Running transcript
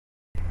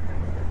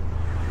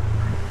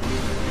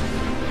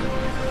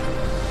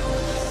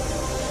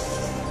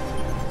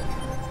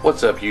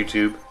What's up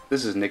YouTube?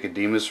 This is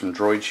Nicodemus from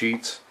Droid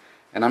Sheets,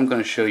 and I'm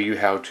going to show you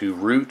how to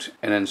root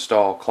and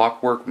install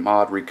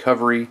Clockworkmod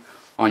Recovery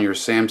on your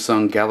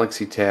Samsung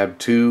Galaxy Tab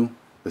 2,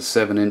 the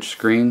 7-inch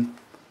screen.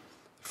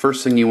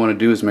 First thing you want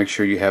to do is make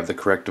sure you have the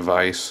correct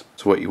device.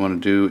 So what you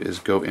want to do is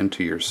go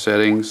into your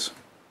settings.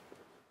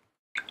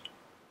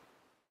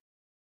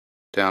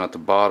 Down at the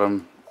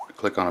bottom,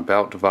 click on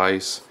About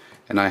Device,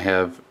 and I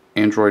have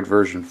Android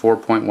version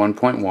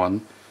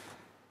 4.1.1.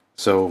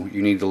 So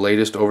you need the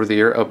latest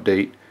over-the-air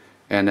update,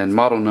 and then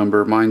model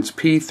number, mine's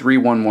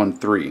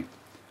P3113.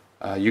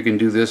 You can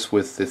do this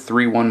with the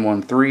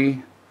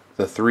 3113,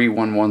 the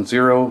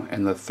 3110,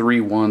 and the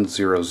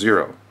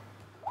 3100.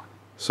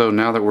 So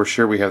now that we're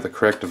sure we have the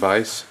correct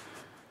device,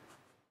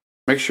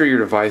 make sure your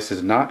device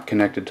is not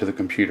connected to the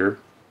computer.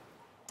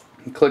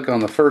 Click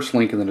on the first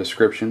link in the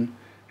description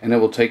and it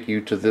will take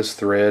you to this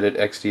thread at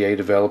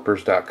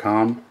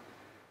xdadevelopers.com.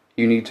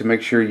 You need to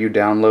make sure you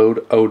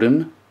download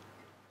Odin,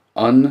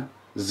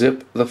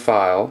 unzip the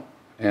file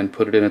and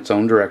put it in its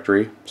own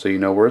directory so you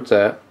know where it's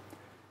at.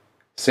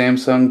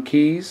 Samsung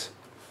Kies,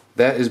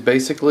 that's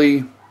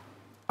basically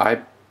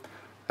iTunes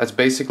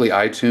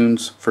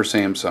for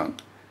Samsung.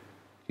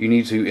 You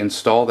need to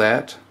install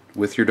that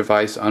with your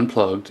device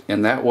unplugged,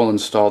 and that will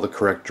install the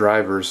correct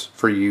drivers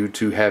for you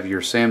to have your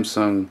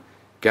Samsung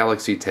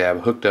Galaxy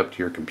Tab hooked up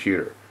to your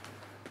computer.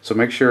 So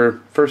make sure,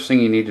 first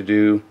thing you need to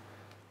do,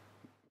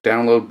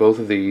 download both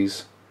of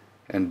these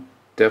and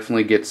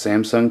definitely get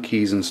Samsung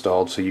Kies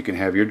installed so you can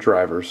have your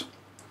drivers.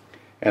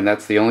 And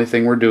that's the only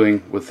thing we're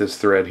doing with this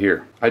thread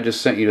here. I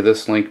just sent you to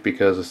this link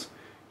because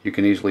you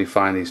can easily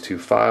find these two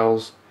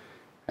files.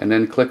 And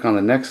then click on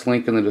the next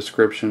link in the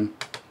description.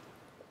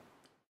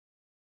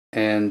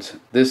 And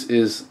this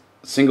is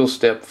single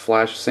step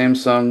flash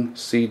Samsung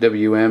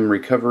CWM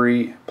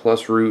recovery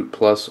plus root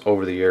plus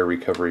over-the-air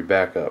recovery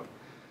backup.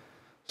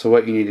 So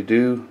what you need to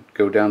do,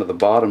 go down to the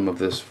bottom of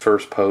this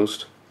first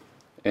post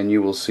and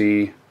you will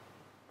see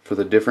for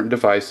the different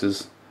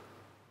devices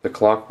the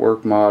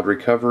Clockworkmod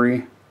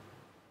Recovery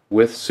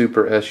with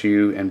Super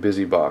SU and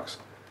BusyBox.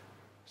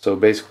 So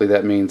basically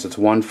that means it's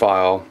one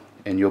file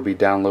and you'll be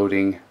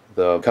downloading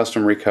the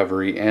custom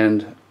recovery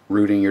and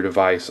rooting your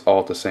device all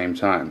at the same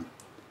time.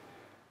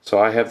 So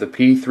I have the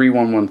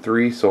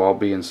P3113, so I'll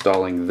be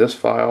installing this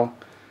file.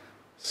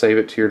 Save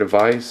it to your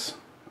device.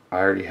 I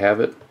already have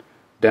it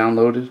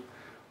downloaded.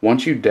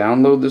 Once you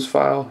download this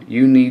file,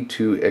 you need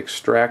to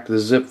extract the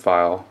zip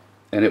file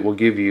and it will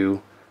give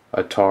you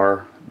a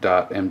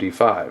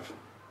tar.md5.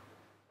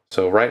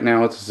 So right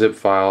now it's a zip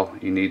file.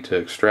 You need to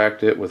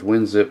extract it with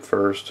WinZip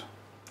first.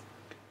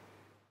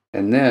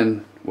 And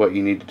then what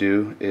you need to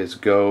do is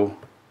go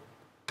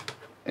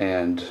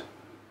and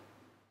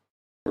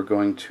we're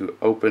going to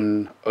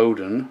open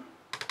Odin.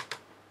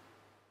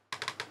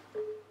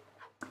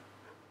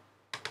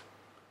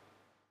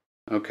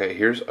 Okay,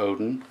 here's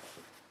Odin.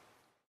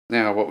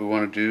 Now what we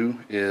want to do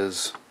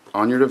is,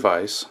 on your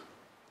device,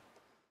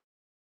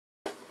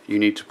 you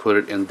need to put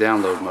it in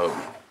download mode.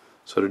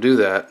 So to do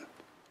that,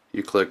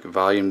 you click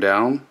volume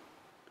down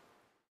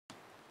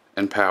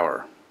and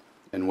power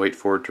and wait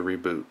for it to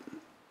reboot.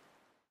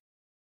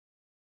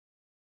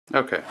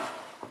 Okay.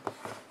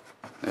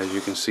 As you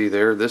can see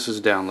there, this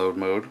is download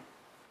mode.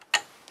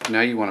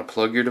 Now you want to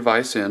plug your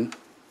device in.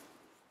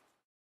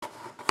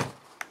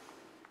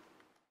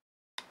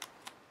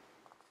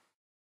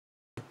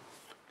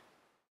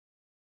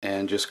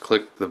 And just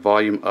click the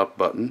volume up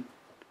button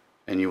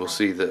and you will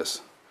see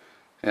this.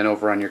 And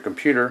over on your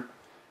computer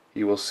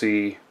you will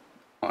see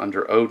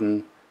under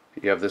Odin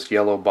you have this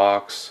yellow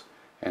box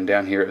and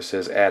down here it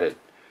says added.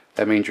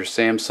 That means your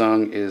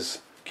Samsung is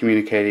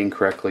communicating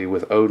correctly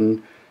with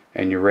Odin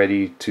and you're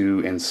ready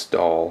to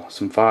install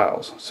some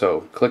files.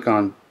 So click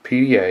on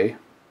PDA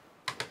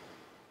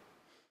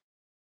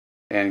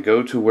and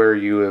go to where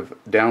you have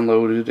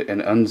downloaded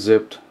and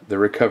unzipped the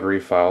recovery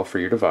file for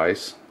your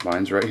device.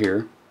 Mine's right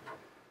here.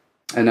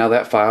 And now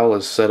that file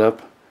is set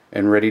up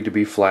and ready to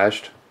be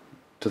flashed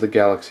to the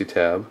Galaxy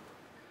Tab.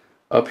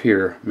 Up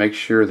here, make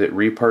sure that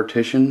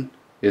repartition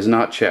is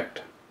not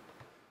checked.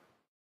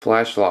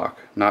 Flash lock,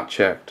 not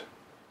checked.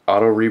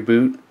 Auto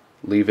reboot,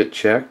 leave it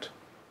checked.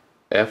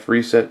 F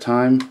reset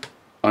time,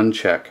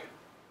 uncheck.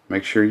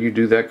 Make sure you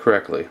do that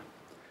correctly.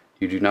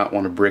 You do not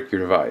want to brick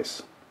your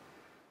device.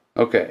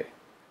 Okay,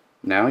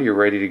 now you're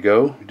ready to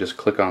go. Just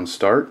click on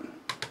start.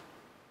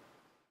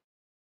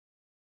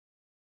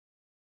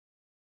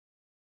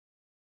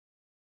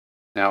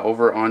 Now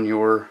over on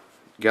your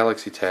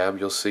Galaxy Tab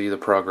you'll see the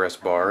progress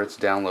bar. It's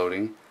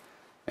downloading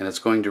and it's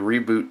going to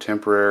reboot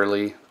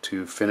temporarily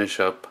to finish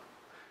up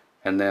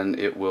and then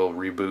it will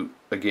reboot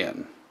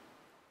again.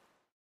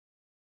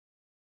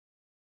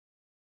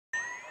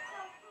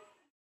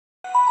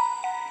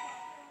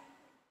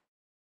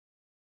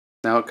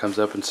 Now it comes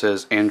up and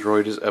says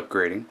Android is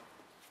upgrading.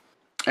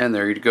 And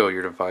there you go,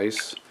 your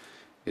device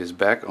is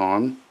back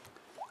on.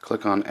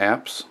 Click on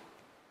Apps.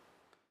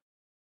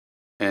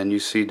 And you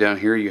see down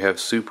here you have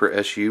Super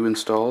SU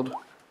installed.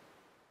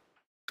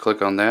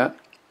 Click on that.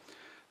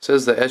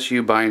 says the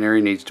SU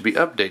binary needs to be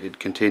updated.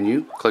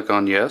 Continue. Click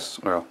on yes,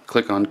 or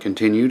click on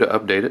continue to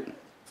update it.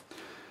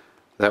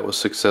 That was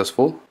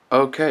successful.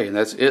 Okay, and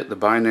that's it. The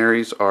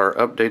binaries are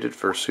updated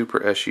for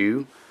Super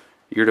SU.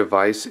 Your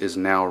device is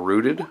now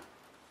rooted,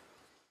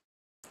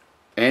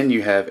 and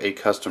you have a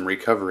custom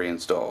recovery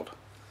installed.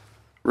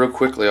 Real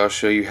quickly, I'll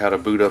show you how to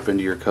boot up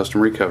into your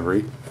custom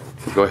recovery.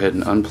 We'll go ahead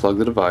and unplug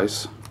the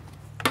device.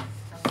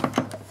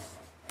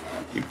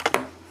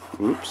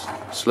 Oops,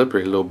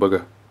 slippery little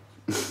bugger.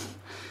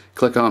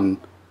 Click on,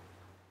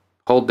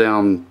 hold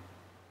down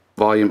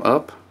volume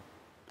up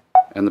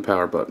and the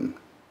power button.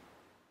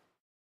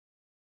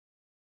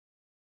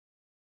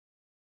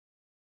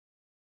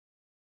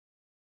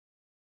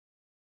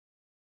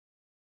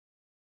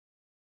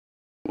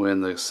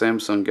 When the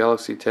Samsung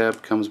Galaxy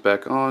tab comes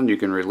back on, you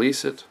can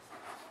release it.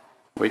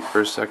 Wait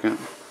for a second.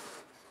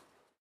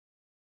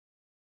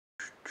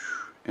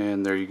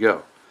 And there you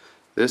go.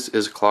 This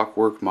is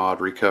Clockworkmod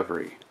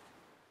Recovery.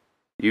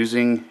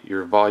 Using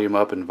your volume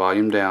up and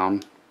volume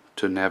down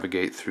to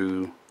navigate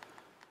through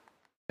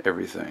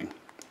everything.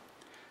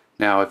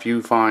 Now, if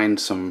you find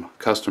some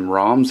custom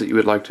ROMs that you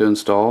would like to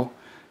install,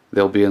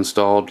 they'll be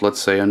installed,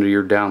 let's say, under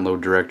your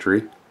download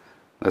directory.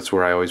 That's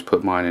where I always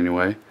put mine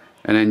anyway.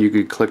 And then you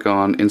could click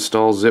on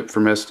Install Zip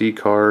from SD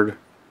card,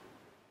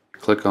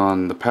 click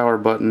on the power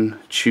button,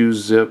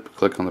 choose zip,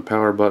 click on the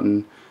power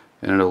button,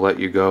 and it'll let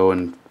you go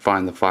and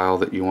find the file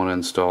that you want to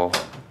install.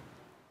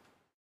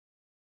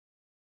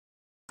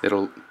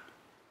 It'll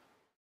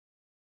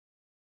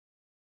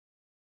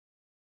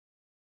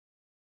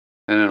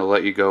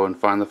let you go and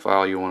find the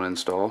file you want to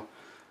install.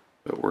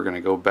 But we're going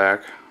to go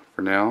back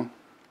for now.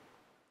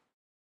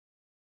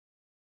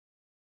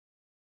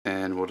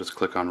 And we'll just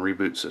click on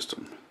Reboot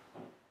System.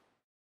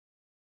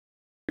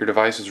 Your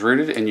device is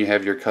rooted and you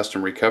have your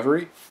custom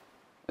recovery.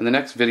 In the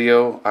next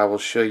video, I will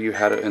show you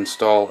how to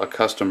install a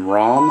custom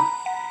ROM.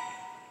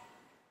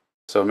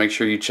 So make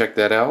sure you check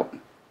that out.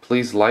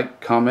 Please like,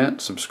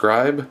 comment,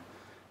 subscribe.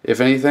 If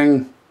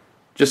anything,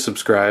 just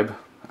subscribe.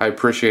 I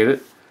appreciate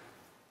it.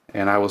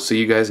 And I will see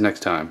you guys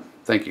next time.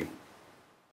 Thank you.